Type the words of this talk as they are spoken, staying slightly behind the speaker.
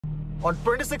On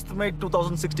 26th May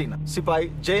 2016,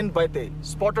 Sipai Jain Baite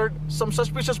spotted some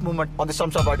suspicious movement on the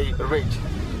Shamshabadi range.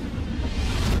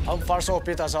 हम first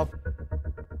पिता सब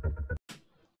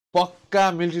पक्का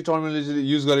military terminology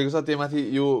use गरेको छ त्यहीमाथि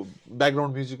यो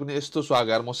ब्याकग्राउन्ड म्युजिक पनि यस्तो स्वाग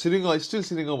यार म स्टिल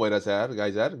सिरिङ भइरहेछ यार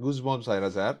गाइज यार गुज बम्स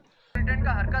आइरहेछ यार प्रेसिडेंट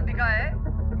का हरकत दिखा है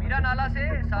मीरा नाला से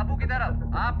साबू की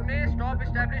तरफ आपने स्टॉप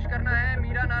एस्टैब्लिश करना है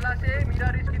मीरा नाला से मीरा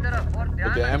रिज की तरफ और ध्यान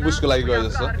रखना एम्बुश को लागि गयो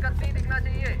जस्तो हरकत नहीं दिखना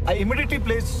चाहिए I immediately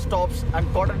placed stops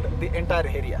and cordoned the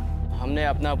entire area. हमने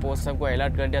अपना पोस्ट सबको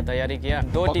अलर्ट कर दिया तैयारी किया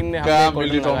दो टीम में हमने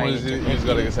मिलिट्री टर्मिनोलोजी युज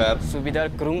गरेको छ यार सुबेदार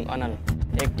क्रुङ अनल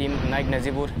एक team Naik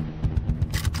नजीपुर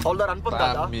Havildar Hangpan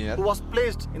Dada, who was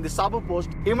placed in the Sabu post,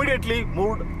 immediately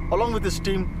moved along with his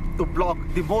team to block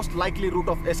the most likely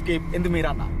route of escape in the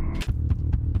Mirana.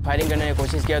 Firing करने की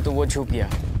कोशिश किया तो वो छुप गया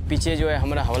पीछे जो है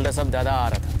हमारा हवलदार साहब दादा आ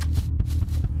रहा था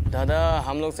दादा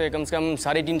हम लोग से कम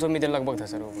 350 मीटर लगभग था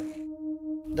सर वो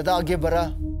दादा आगे बढ़ा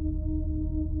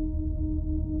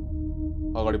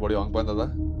अगाडि बढ्यो हङपन दादा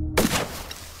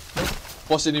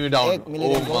first enemy down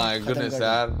oh my goodness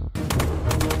यार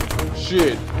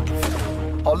shit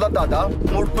Havildar Dada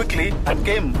moved quickly and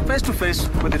came face to face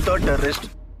with the third terrorist.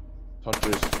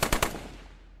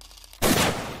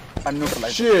 And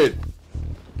neutralized. Shit.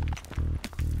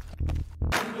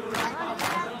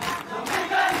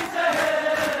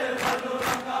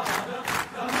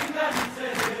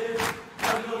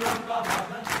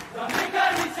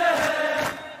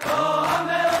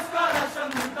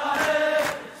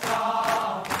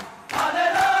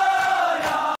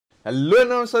 Hello and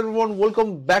namaste everyone,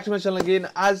 welcome back to my channel again.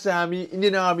 आज चाहिँ हामी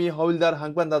Indian army हविलदार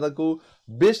हाङपान दादाको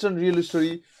based on real story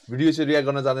video चाहिँ react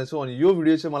गर्न जाँदैछौँ अनि यो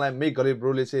video चाहिँ मलाई make गले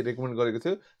ब्रोले चाहिँ रेकमेन्ड गरेको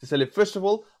थियो त्यसैले फर्स्ट अफ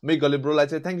अल मेक गले ब्रोलाई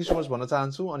चाहिँ थ्यांक यू सो मच भन्न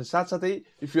चाहन्छु अनि साथसाथै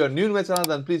if you are new in my channel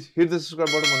then please hit the subscribe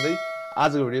button भन्दै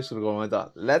आजको भिडियो सुरु गरौँ है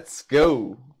त let's go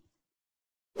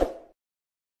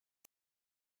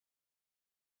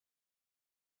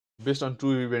Based on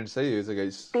two events, है ये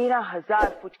गाइस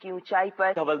 13,000 फुट की ऊंचाई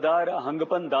पर हवलदार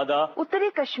हंगपन दादा उत्तरी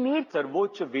कश्मीर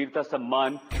सर्वोच्च वीरता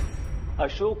सम्मान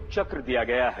अशोक चक्र दिया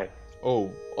गया है ओ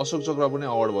अशोक चक्र पनि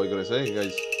अवार्ड भएको रहेछ है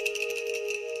गाइस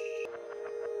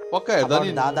पक्का हेर्दा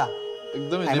नि दादा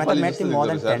एकदमै I नेपाली met him जस्तो more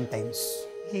than रहेछ 10 times.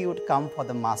 He would come for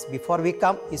the mass. Before we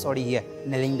come, he's already here,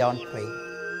 kneeling down, praying.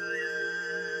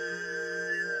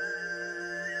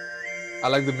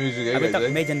 I like the music अभी तक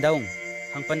मैं जिंदा हूँ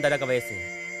हंगपन दादा का वजह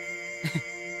से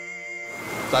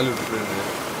सैल्यूट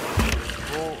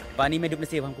वो पानी में डूबने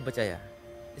से हमको बचाया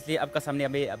इसलिए आपका सामने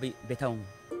अभी बैठा हूँ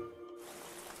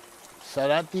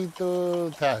शरारती तो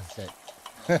था शायद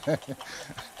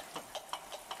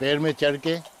पेड़ में चढ़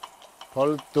के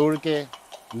फल तोड़ के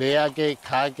ले आके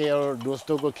खा के और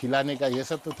दोस्तों को खिलाने का ये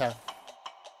सब तो था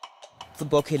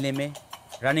फुटबॉल खेलने में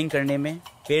रनिंग करने में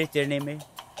पेड़ चढ़ने में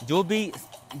जो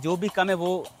भी काम है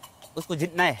वो उसको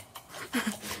जीतना है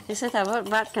ऐसा था बहुत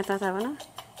बात करता था ना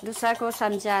दूसरा को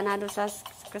समझाना दूसरा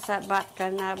के साथ बात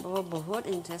करना वो बहुत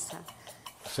इंटरेस्ट था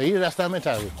सही रास्ता में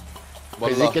था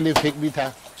फिजिकली फिट भी था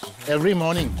एवरी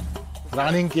मॉर्निंग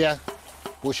रनिंग किया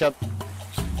पुशअप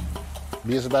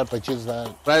 20 बार 25 बार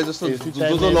प्राय जस्तो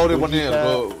जो लौरे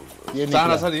बन्नेहरुको ये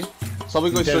चाहना छ नि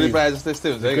सबैको स्टोरी प्राय जस्तो यस्तै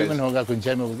हुन्छ है गाइस होगा कुछ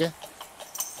में हो गया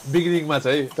बिगिनिङमा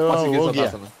चाहिँ तो पछि हो के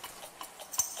गया छ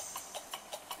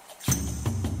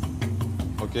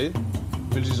ओके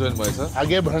मिलिट्री ज्वाइन भएछ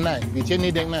आगे बढ़ना है पीछे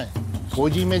नहीं देखना है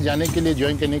फौजी में जाने के लिए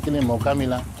ज्वाइन करने के लिए मौका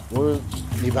मिला वो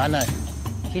निभाना है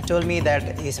He told me that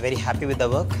he's very happy with the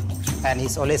work and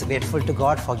he's always grateful to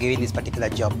God for giving this particular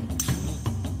job.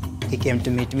 He came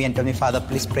to meet me and told me, Father,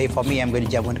 please pray for me. I'm going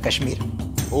to Jammu and Kashmir.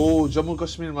 ओ जम्मू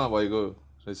कश्मीरमा भएको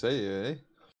रहेछ है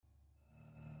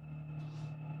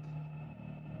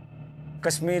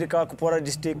कश्मीर का Kupwara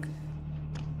district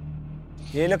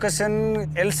ये location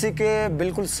LC के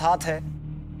बिल्कुल साथ है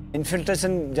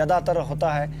infiltration ज़्यादातर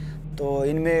होता है तो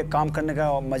इनमें काम करने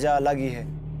का मज़ा अलग ही है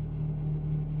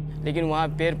लेकिन वहाँ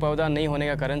पेड़ पौधा नहीं होने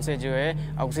का कारण से जो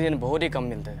है ऑक्सीजन बहुत ही कम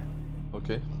मिलता है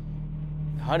ओके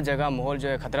हर जगह माहौल जो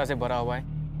है खतरा से भरा हुआ है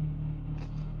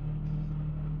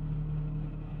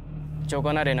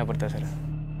चौकन्ना रहना पड़ता है सर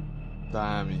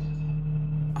दामी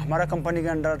हमारा कंपनी के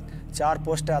अंडर 4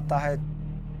 पोस्ट आता है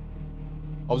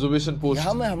ऑब्जर्वेशन पोस्ट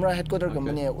यहाँ में हमारा हेडक्वार्टर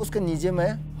कंपनी है उसके नीचे में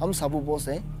हम साबू पोस्ट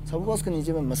है साबू पोस्ट के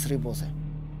नीचे में मसरी पोस्ट है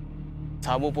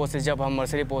साबू पोस्ट से जब हम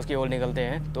मर्सरी पोस्ट की ओर निकलते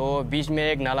हैं तो बीच में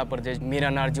एक नाला प्रदेश मीरा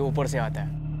नार जो ऊपर से आता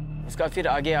है उसका फिर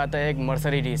आगे आता है एक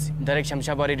मर्सरी रीस डायरेक्ट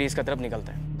शमशाबादी रीस की तरफ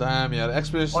निकलता है damn यार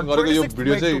एक्सप्लेनेसन गरेको यो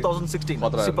भिडियो चाहिँ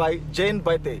 2016 सिपाही Jain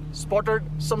बाइते spotted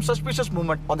some suspicious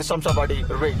movement on the Shamshabadi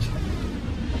range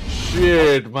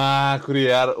shit Makuri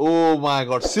यार ओ माय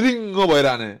गॉड सिरिङ्गो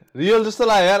भइराने रियल जस्तो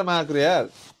लाग्यो यार माकुरी यार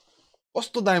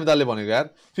कस्तो दामी दाले भनेको यार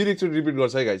फेरि एकचोटि रिपिट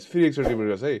गर्छ है गाइस फेरि एकचोटि रिपिट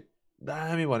गर्छ है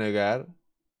दामी भनेको यार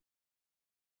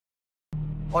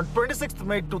On 26th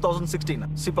May 2016,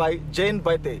 Sipai Jain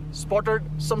Baite spotted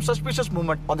some suspicious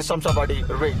movement on the Shamshabadi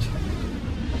range.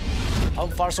 हम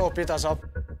फर्स्ट ऑपरेटर साहब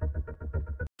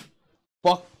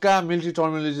पक्का मिलिट्री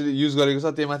टर्मिनोलोजी युज गरेको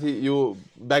छ त्यहीमाथि यो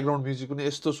ब्याकग्राउन्ड म्युजिक पनि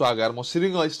यस्तो स्वाग यार म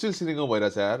स्टिल सिरिङ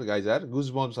भइरहेछ यार गाइज यार गुज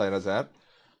बम्स आइरहेछ यार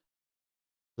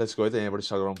लेट्स गो है त यहाँबाट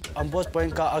स्टार्ट गरौँ अम्बोज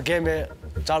पॉइंट का आगे में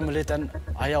 4 मिलिटेंट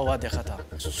आया हुआ देखा था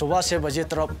सुबह 6 बजे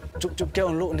तरफ चुप चुप के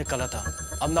उन लोग निकला था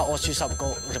अपना ओसी साहब को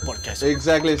रिपोर्ट किया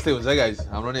एक्ज्याक्टली यस्तै हुन्छ गाइज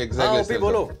हाम्रो नि एक्ज्याक्टली यस्तै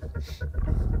बोलो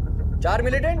 4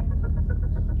 मिलिटेंट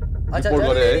अच्छा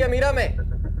चल एरिया मीरा में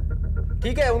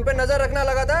ठीक है उन पे नजर रखना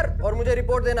लगातार और मुझे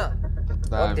रिपोर्ट देना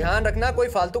और ध्यान रखना कोई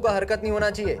फालतू का हरकत नहीं होना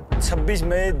चाहिए 26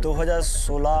 मई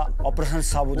 2016 ऑपरेशन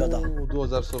साबू दादा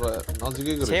 2016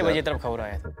 नजिकै गरे 6 बजे तरफ खबर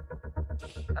आया था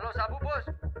हेलो साबू पोस्ट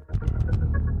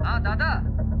हाँ दादा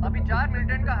अभी 4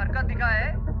 मिलिटेंट का हरकत दिखा है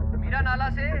मीरा नाला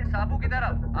से साबू की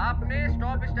तरफ आपने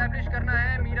स्टॉप एस्टैब्लिश करना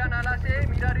है मीरा नाला से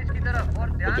मीरा रिच की तरफ और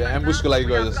ध्यान रखना एम्बुश को लागि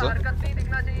गयो जस्तो हरकत नहीं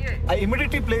दिखना चाहिए I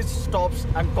immediately placed stops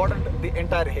and cordoned the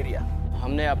entire area.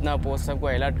 हमने अपना पोस्ट सबको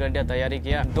अलर्ट कर दिया तैयारी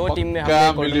किया 2 टीम में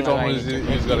हमने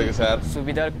यूज गरेको छ यार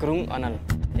सुबेदार क्रुंग अनल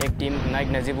एक team Naik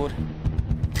नजीबुर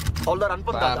Havildar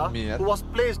Hangpan Dada, who was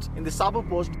placed in the Sabu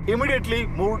post, immediately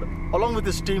moved along with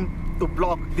his team to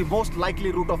block the most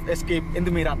likely route of escape in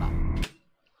the Mirana.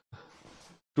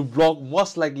 To block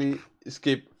most likely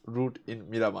escape route in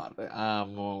Miramar.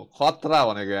 खतरा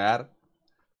भनेको यार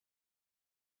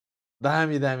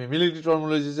दामी दामी military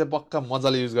terminology चाहिँ पक्का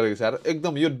मजाले use गरेको छ यार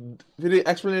एकदम यो फेरि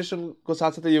एक्सप्लेनेसनको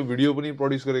साथसाथै यो भिडियो पनि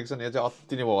प्रड्युस गरेको छ नि यो चाहिँ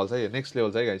अति नै बवाल छ यो नेक्स्ट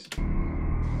लेभल छ है गाइस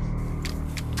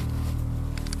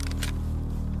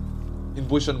इन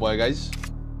पोजिसन भयो गाइस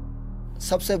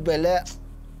सबसे पहले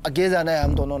आगे जाना है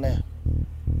हम दोनों ने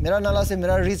मेरा नाला से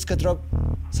मेरा रीच की तरफ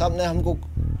साहब ने हमको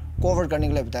कवर करने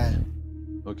के लिए बताया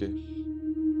ओके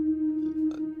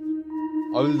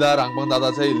हविलदार हाङपाङ दादा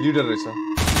चाहिँ लिडर रहेछ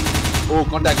ओ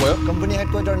कांटेक्ट भयो कंपनी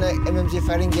हेडक्वार्टर ने एमएमजी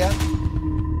फायरिंग किया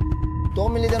 2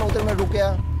 मिलिटेंट उधर में रुक गया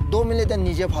 2 मिलिटेंट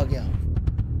नीचे भाग गया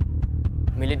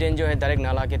मिलिटेंट जो है डायरेक्ट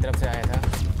नाला की तरफ से आया था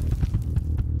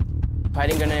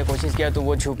फायरिंग करने की कोशिश किया तो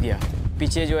वो छुप गया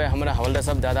पीछे जो है हमारा हवलदार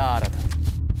साहब दादा आ रहा था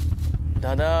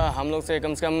दादा हम लोग से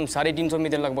कम 350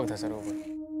 मीटर लगभग था सर वो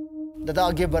दादा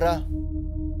आगे बढ़ा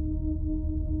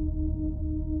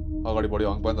अगाडि बढ्यो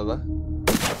हाङपाङ दादा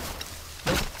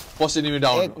First enemy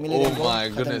down. Oh my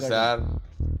goodness यार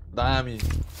दामी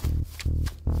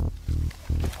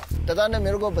दादा ने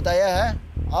मेरे को बताया है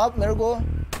आप मेरे को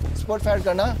स्पॉट फायर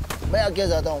करना मैं आगे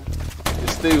जाता हूँ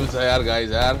यस्तै हुन्छ यार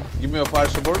गाइज यार give me a fire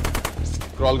support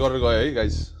crawl गरेर गयो है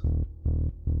गाइज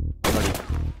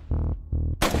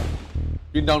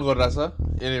पिन डाउन गरिरहेछ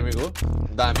एनिमीको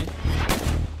दामी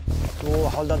तो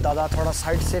हवलदार दादा थोड़ा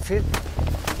साइड से फिर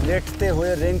लेटते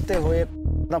हुए रेंगते हुए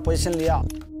अपना पोजीशन लिया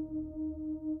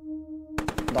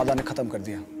दादा ने खत्म कर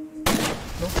दिया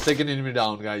सेकंड एनिमी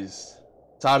डाउन गाइस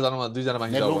 4 जना में 2 जना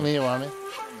बाकी नेटवर्क नहीं है वहाँ में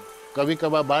कभी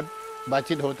कभार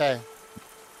बातचीत होता है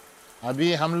अभी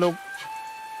हम लोग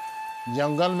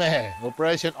जंगल में है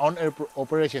ऑपरेशन ऑन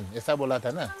ऑपरेशन ऐसा बोला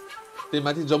था ना ते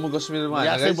माथि जम्मू कश्मीर में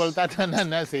आया गाइस बोलता था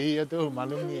ना सही है तो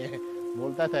मालूम नहीं है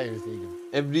बोलता था ऐसे ही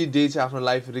एभ्री डे चाहिँ आफ्नो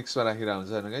लाइफ रिस्क में राखेर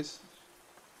हुन्छ हैन गाइस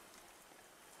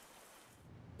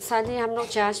शादी हम लोग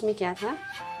चार्ज में किया था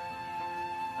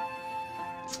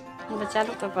बच्चा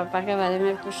लोग तो पापा के बारे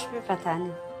में कुछ भी पता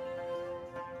नहीं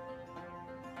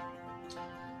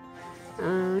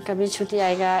कभी छुट्टी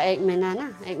आएगा 1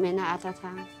 महीना आता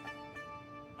था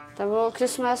तो वो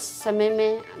क्रिसमस समय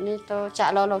में नहीं तो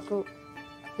चालो लोग को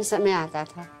इस समय आता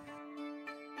था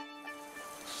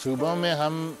सुबह में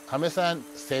हम हमेशा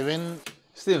 7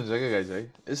 यस्तै हुन्छ के गाइस है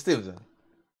यस्तै हुन्छ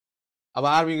अब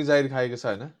आर्मीको जागिर खाएको छ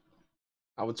हैन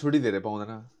अब छुट्टी धेरै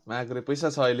पाउँदैन माग्रे पैसा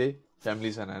छ अहिले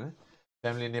फ्यामिली छैन हैन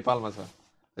फ्यामिली नेपालमा छ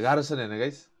गाह्रो छ नि हैन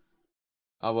गाइस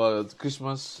अब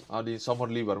क्रिसमस अनि समर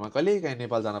लिभहरुमा कहिलेकाहीँ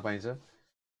नेपाल जान पाइन्छ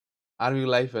आर्मीको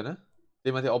लाइफ हैन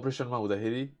त्यहीमाथि अपरेसनमा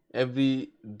हुँदाखेरि एभ्री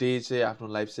डे चाहिँ आफ्नो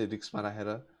लाइफ चाहिँ रिस्कमा राखेर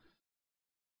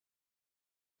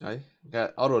है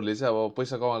अरूहरूले चाहिँ अब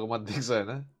पैसा कमाएको मात्र देख्छ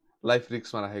हैन लाइफ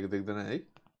रिस्कमा राखेको देख्दैन है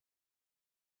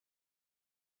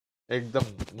एकदम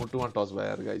मुटुमा टच भयो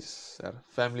यार गाइस यार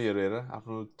फ्यामिलीहरु हेर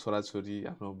आफ्नो छोराछोरी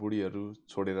आफ्नो बुढीहरु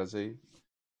छोडेर चाहिँ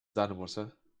जानुपर्छ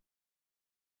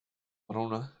भनौँ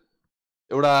न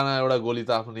एउटा न एउटा गोली त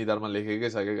आफ्नो निधारमा लेखेकै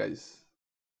छ के गाइस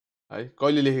है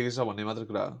कहिले लेखेको छ भन्ने मात्र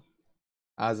कुरा हो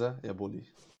आज या भोलि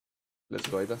लेट्स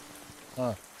गो है त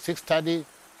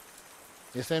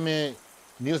 6:30 ऐसे में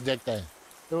न्यूज़ देखता है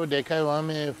तो देखा है वहाँ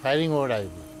में फायरिंग हो रहा है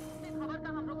खबर का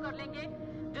हम रुख कर लेंगे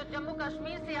जो जम्मू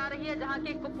कश्मीर से आ रही है यहाँ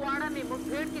के कुपवाड़ा में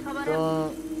मुठभेड़ की खबर है।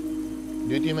 तो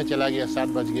ड्यूटी में चला गया, 7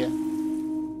 बज गया।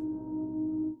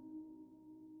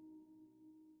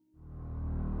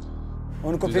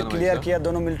 उनको फिर क्लियर किया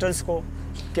दोनों मिलिटेंट्स को,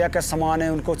 क्या क्या सामान है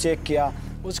उनको चेक किया।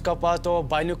 उसका पास तो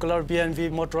बाइनोकुलर BNV,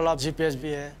 मोटरोला GPS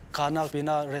भी है, खाना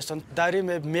पीना रेशन, डायरी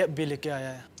में मैप भी लेके आया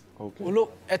है। वो लोग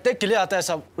इतने क्लियर आता है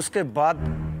सब। उसके बाद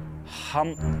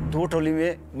हम 2 टोली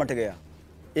में बट गया,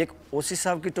 एक ओसी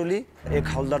साहब की टोली, एक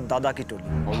हवलदार दादा की टोली।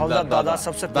 हवलदार दादा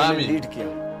सबसे पहले लीड किया।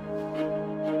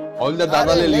 हवलदार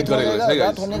दादा ने लीड करेगा।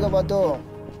 रात होने के बाद तो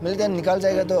मिलते निकाल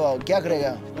जाएगा तो क्या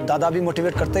करेगा। दादा भी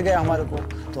मोटिवेट करते गए हमारे को,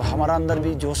 तो हमारा अंदर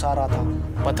भी जोश आ रहा था।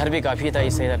 पत्थर भी काफी था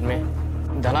इस शहर में,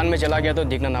 ढलान में चला गया तो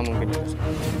दिखना नामुमकिन है।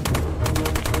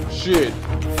 Shit.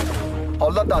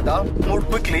 Havildar Dada moved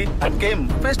quickly and came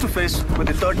face to face with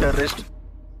the third terrorist.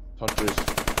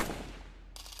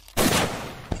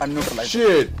 And neutralized.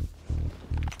 Shit.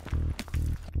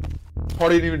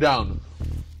 40 him down.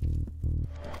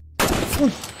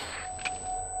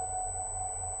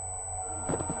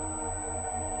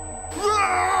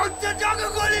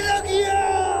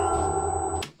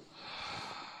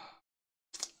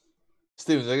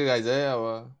 यस्तै हुन्छ कि गाइज है। अब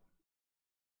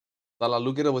तल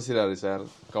लुकेर बसिरहेको रहेछ यार,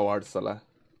 कवार्ड तला।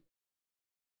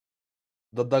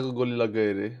 दद्दाको गोली लग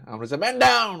गयो रे, हाम्रो चाहिँ म्यान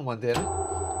डाउन भन्थे हैन।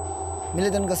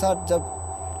 मिलिटेंट के साथ जब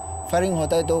फायरिंग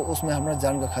होता है तो उसमें हमारा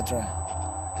जान का खतरा है।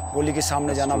 गोली के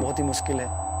सामने जाना बहुत ही मुश्किल है।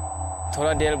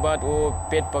 थोड़ा देर बाद वो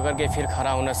पेट पकड़ के फिर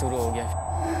खड़ा होना शुरू हो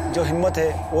गया। जो हिम्मत है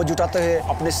वो जुटाते हुए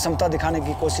अपनी क्षमता दिखाने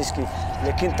की कोशिश की,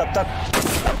 लेकिन तब तक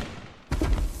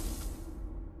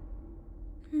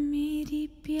मेरी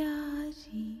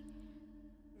प्यारी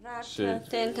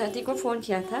 10:30 को फोन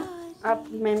किया था। अब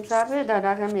मेम साहब है,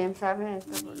 दादा का मेम साहब है,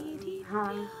 तो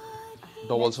हाँ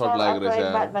डबल शॉट लग रहा है।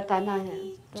 एक बात बताना है,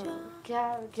 तो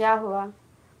क्या हुआ?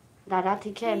 दादा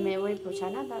ठीक है? मैं वही पूछा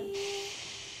ना दादा।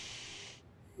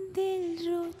 दिल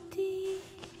रोती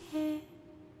है।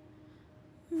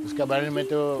 उसके बारे में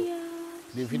तो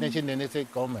डिफिनेशन देने से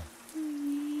कम है,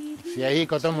 स्याही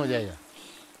खत्म हो जाएगा।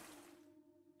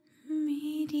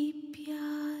 मेरी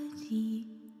प्यारी,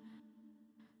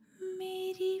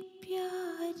 मेरी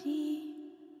प्यारी,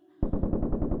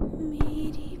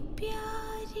 मेरी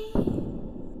प्यारी,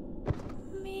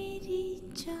 मेरी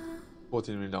जान।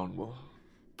 14 मिनट डाउन वो।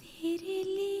 तेरे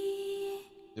लिए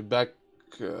ये बैक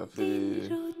फेरि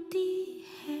रोती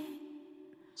है।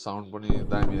 साउन्ड पनि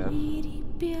दामी यार। मेरी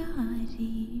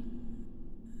प्यारी,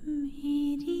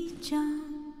 मेरी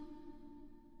जान,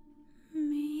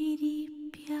 मेरी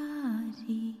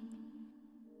प्यारी।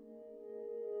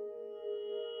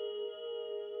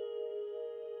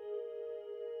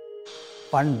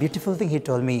 One beautiful thing he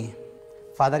told me,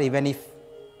 Father, even if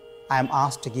I am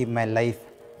asked to give my life,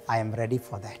 I am ready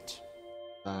for that.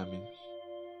 दामी।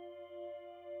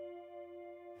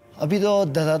 अभी तो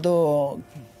दादा तो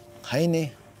है ही नहीं।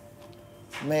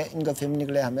 मैं इनका फैमिली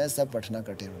के लिए हमेशा प्रार्थना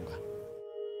करते रहूँगा।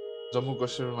 जम्मू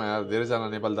कश्मीरमा यार धेरै जना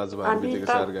नेपाल दाजुभाइहरू भेटेको छ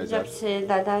यार गाइस। जब से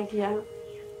दादा किया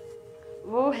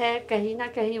वो है, कहीं ना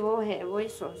कहीं वो है, वही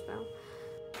सोचता हूँ।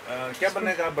 क्या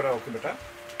बनने का बड़ा हो बेटा?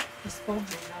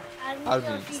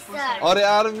 आर्मी। अरे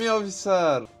army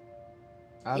officer.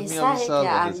 Army officer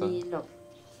army लोग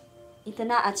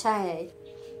इतना अच्छा है।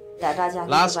 दादा जाने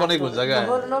लास्ट कनेक्ट हुन्छ क्या?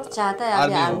 बहुत लोग चाहता है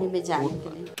अभी आर्मी में जाने के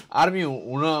लिए। आर्मी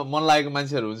हुन मन लागेको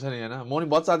मान्छेहरू हुन्छ नि हैन। म नि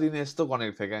बच्चादेखि यस्तो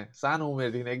कनेक्ट थिएँ क्या, सानो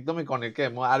उमेरदेखि एकदमै कनेक्ट क्या।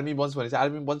 म आर्मी बन्छु भनेपछि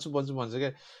आर्मी बन्छु भन्छ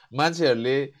क्या।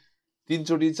 मान्छेहरूले 3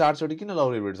 चोटि 4 चोटि किन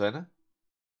लौरे भेट्छ हैन?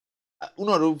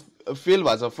 उनीहरू फेल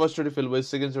भएको छ, फर्स्ट चोटि फेल भयो,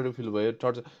 सेकेन्ड चोटि फेल भयो,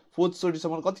 थर्ड फोर्थ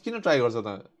चोटिसम्म कति किन ट्राई गर्छ त?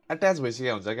 एट्याच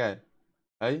भइसकेको हुन्छ क्या है,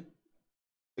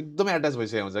 एकदमै एट्याच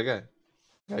भइसकेको हुन्छ क्या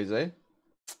गाइज है।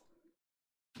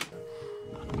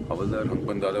 Havildar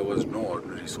Hangpan Dada was no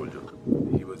ordinary soldier.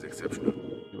 He was exceptional.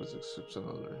 He was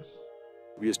exceptional.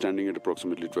 We are standing at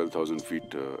approximately 12,000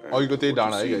 feet. Oh, you got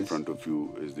down, what you see in front of you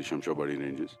is the Shamshabadi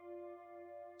ranges.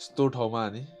 Sto ठाउँमा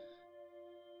नि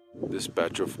This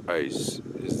patch of ice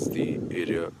is the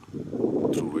area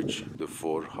through which the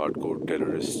 4 hardcore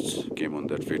terrorists came on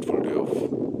that fateful day of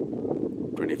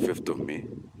 25th of May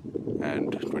and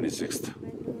 26th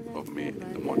of May in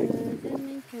the morning.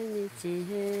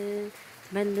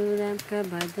 Balluram का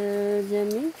बदन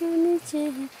जमीन के नीचे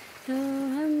है, तो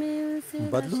हमें उसे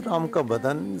बल्लूराम का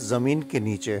बदन जमीन के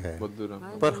नीचे है,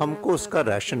 पर हमको उसका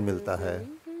राशन मिलता है।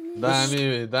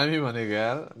 दामी भनेको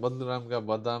यार। बल्लूराम का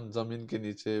बदाम जमीन के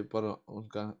नीचे, पर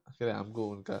उनका के अरे हमको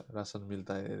उनका राशन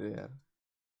मिलता है रे यार।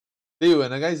 त्यही हो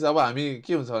हैन गाइस। अब हामी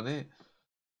के हुन्छ भने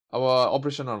अब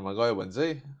अपरेसनहरुमा गयो भने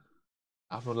चाहिँ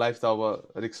आफ्नो लाइफ त अब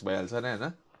रिस्क भइहाल्छ नि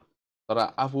हैन। तर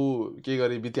आफू के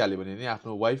गरी बितिहाल्यो भने नि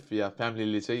आफ्नो वाइफ या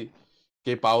फ्यामिलीले चाहिँ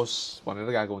के पाओस् भनेर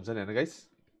गएको हुन्छ नि हैन guys.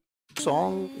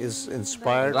 Song is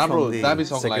inspired from the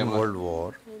Second World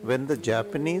War, when the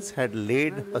Japanese had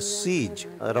laid a siege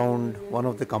around one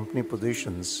of the company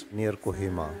positions near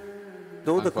Kohima.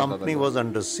 Though the company was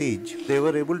under siege, they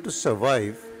were able to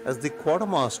survive as the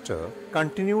quartermaster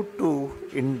continued to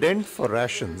indent for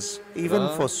rations even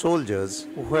for soldiers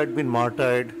who had been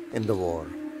martyred in the war.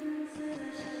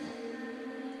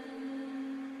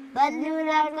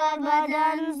 बंदूरा का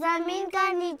बदन जमीन का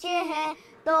नीचे है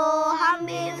तो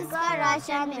हमें उसका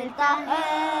ration मिलता है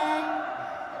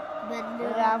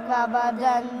बंदूरा का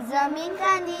बदन जमीन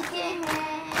का नीचे है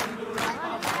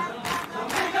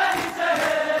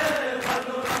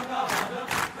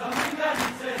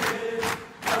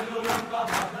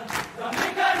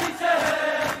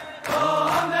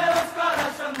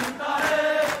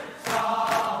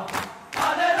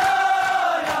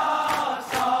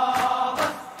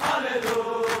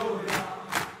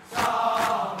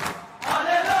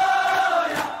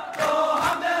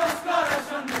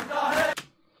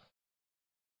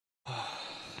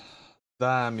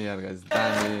दामी यार गाइस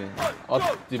दामी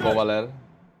अति बवाल यार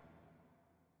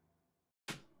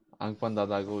हाङपान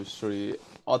दादाको स्टोरी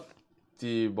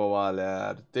अति बवाल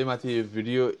यार त्यही माथि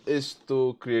भिडियो यस्तो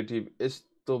क्रिएटिभ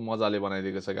यस्तो मजाले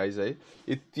बनाइदिएको छ गाइस है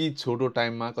यति छोटो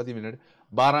टाइममा कति मिनेट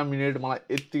 12 मिनेट मलाई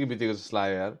यतिकै बितेको जस्तो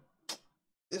लाग्यो यार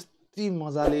यति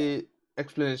मजाले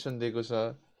एक्सप्लेनेसन दिएको छ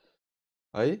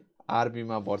है आर्मी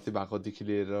मा भर्ती भएकोदेखि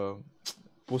लिएर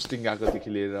पोस्टिङ गएकोदेखि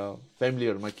लिएर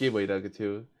फ्यामिलीहरुमा के भइरहेको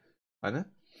थियो हैन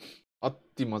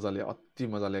अति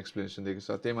मजाले एक्सप्लेनेसन दिएको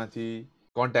छ त्यहीमाथि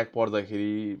कन्ट्याक्ट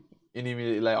पर्दाखेरि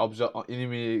एनिमीलाई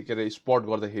एनिमी के रे स्पट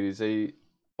गर्दाखेरि चाहिँ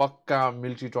पक्का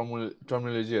मिलिट्री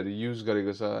टर्मिनोलोजीहरु युज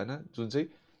गरेको छ हैन जुन चाहिँ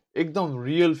एकदम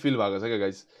रियल फिल भएको छ के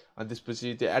गाइस अनि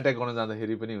त्यसपछि त्यो अट्याक गर्न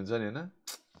जाँदाखेरि पनि हुन्छ नि हैन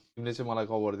तिमीले चाहिँ मलाई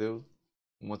कभर देऊ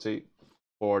म चाहिँ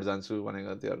फरवर्ड जान्छु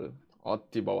भनेको थियो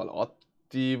अति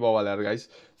बवाल यार guys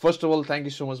first of all thank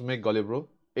you so much make गले ब्रो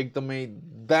एकदमै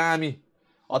दामी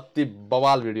अति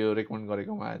बवाल भिडियो रेकमेन्ड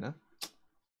गरेकोमा हैन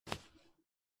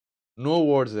नो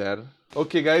वर्ड्स यार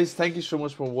okay guys thank you so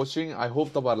much for watching I hope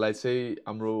तपाईहरुलाई चाहिँ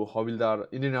हाम्रो हविलदार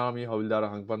इन्डियन आर्मी हविलदार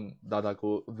हाङपान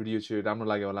दादाको भिडियो चाहिँ राम्रो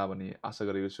लाग्यो होला भन्ने आशा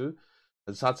गरेको छु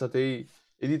साथसाथै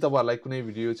यदि तपाईहरुलाई कुनै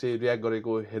भिडियो चाहिँ रियाक्ट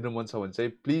गरेको हेर्नु मन छ भने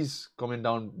चाहिँ please comment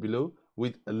down below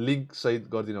with link सहित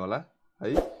गर्दिनु होला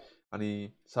है अनि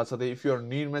साथसाथै if you are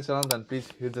new in my channel then please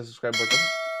hit the subscribe button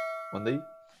भन्दै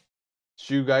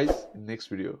see you guys in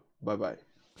next video bye bye